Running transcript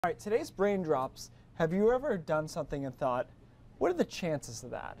All right, today's brain drops. Have you ever done something and thought, what are the chances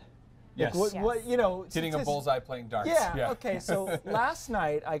of that? Yes. Like what, you know, hitting a bullseye playing darts. Yeah. Okay. So last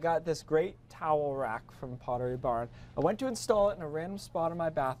night I got this great towel rack from Pottery Barn. I went to install it in a random spot on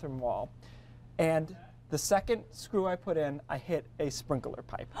my bathroom wall, and the second screw I put in, I hit a sprinkler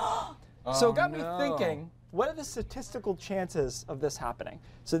pipe. So it got me thinking, what are the statistical chances of this happening?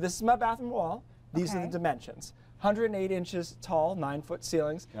 So this is my bathroom wall. These are the dimensions. 108 inches tall, 9-foot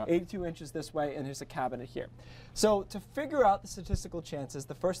ceilings, 82 inches this way, and there's a cabinet here. So to figure out the statistical chances,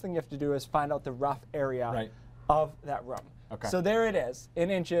 the first thing you have to do is find out the rough area of that room. So there it is, in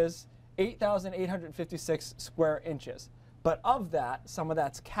inches, 8,856 square inches. But of that, some of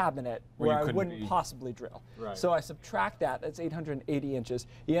that's cabinet where I wouldn't possibly drill. So I subtract that, that's 880 inches.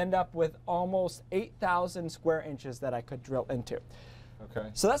 You end up with almost 8,000 square inches that I could drill into.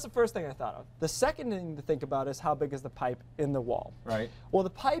 So that's the first thing I thought of. The second thing to think about is how big is the pipe in the wall. Well, the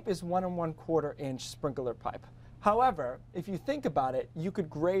pipe is 1 1/4 inch sprinkler pipe. However, if you think about it, you could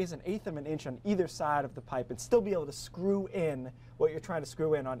graze 1/8 of an inch on either side of the pipe and still be able to screw in what you're trying to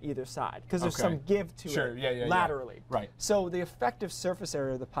screw in on either side, because there's some give to it laterally. So the effective surface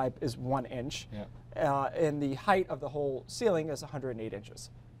area of the pipe is 1 inch, and the height of the whole ceiling is 108 inches.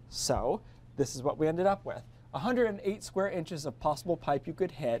 So this is what we ended up with. 108 square inches of possible pipe you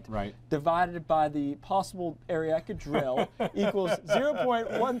could hit, divided by the possible area I could drill, equals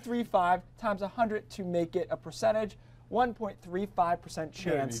 0.135 times 100 to make it a percentage, 1.35%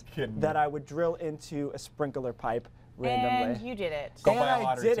 chance that I would drill into a sprinkler pipe randomly. And you did it. Go buy a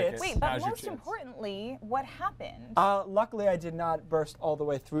lottery ticket. Wait, but most importantly, what happened? Luckily, I did not burst all the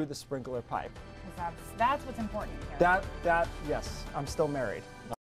way through the sprinkler pipe. Because that's what's important here. Yes, I'm still married.